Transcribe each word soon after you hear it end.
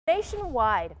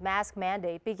Nationwide mask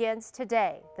mandate begins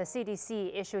today. The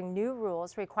CDC issuing new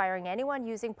rules requiring anyone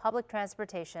using public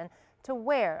transportation to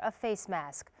wear a face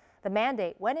mask. The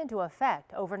mandate went into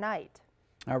effect overnight.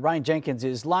 Ryan Jenkins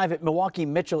is live at Milwaukee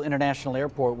Mitchell International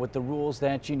Airport with the rules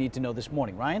that you need to know this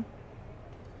morning. Ryan?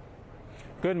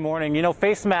 Good morning. You know,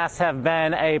 face masks have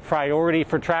been a priority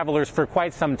for travelers for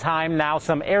quite some time now.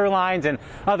 Some airlines and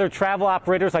other travel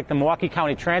operators like the Milwaukee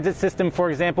County Transit System, for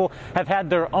example, have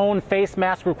had their own face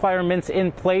mask requirements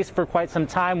in place for quite some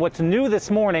time. What's new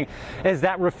this morning is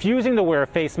that refusing to wear a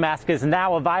face mask is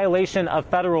now a violation of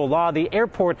federal law. The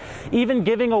airport even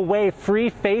giving away free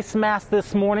face masks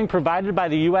this morning provided by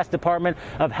the U.S. Department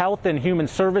of Health and Human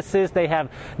Services. They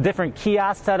have different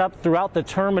kiosks set up throughout the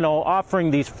terminal offering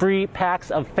these free packs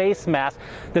of face masks.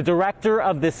 The director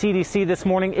of the CDC this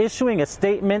morning issuing a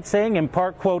statement saying in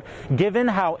part, quote, given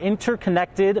how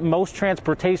interconnected most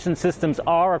transportation systems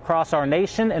are across our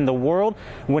nation and the world,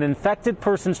 when infected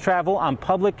persons travel on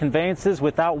public conveyances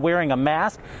without wearing a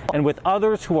mask and with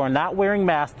others who are not wearing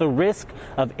masks, the risk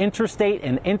of interstate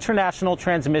and international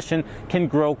transmission can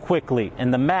grow quickly.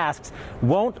 And the masks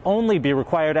won't only be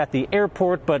required at the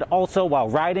airport, but also while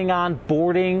riding on,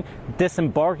 boarding,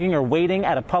 disembarking, or waiting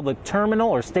at a public terminal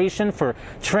or station for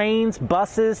trains,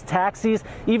 buses, taxis,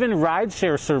 even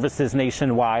rideshare services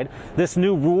nationwide. This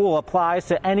new rule applies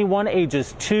to anyone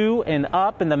ages 2 and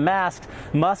up, and the mask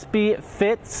must be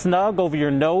fit snug over your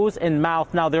nose and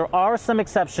mouth. Now, there are some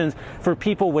exceptions for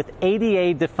people with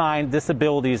ADA-defined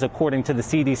disabilities, according to the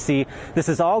CDC. This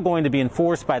is all going to be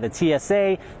enforced by the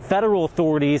TSA, federal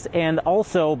authorities, and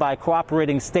also by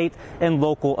cooperating state and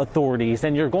local authorities.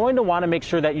 And you're going to want to make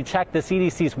sure that you check the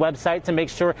CDC's website to make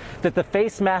sure that the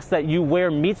face mask that you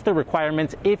wear meets the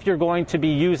requirements if you're going to be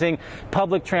using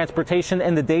public transportation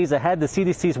in the days ahead. The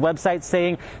CDC's website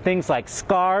saying things like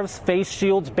scarves, face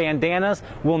shields, bandanas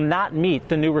will not meet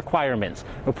the new requirements.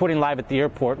 Reporting live at the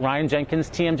airport, Ryan Jenkins,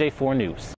 TMJ4 News.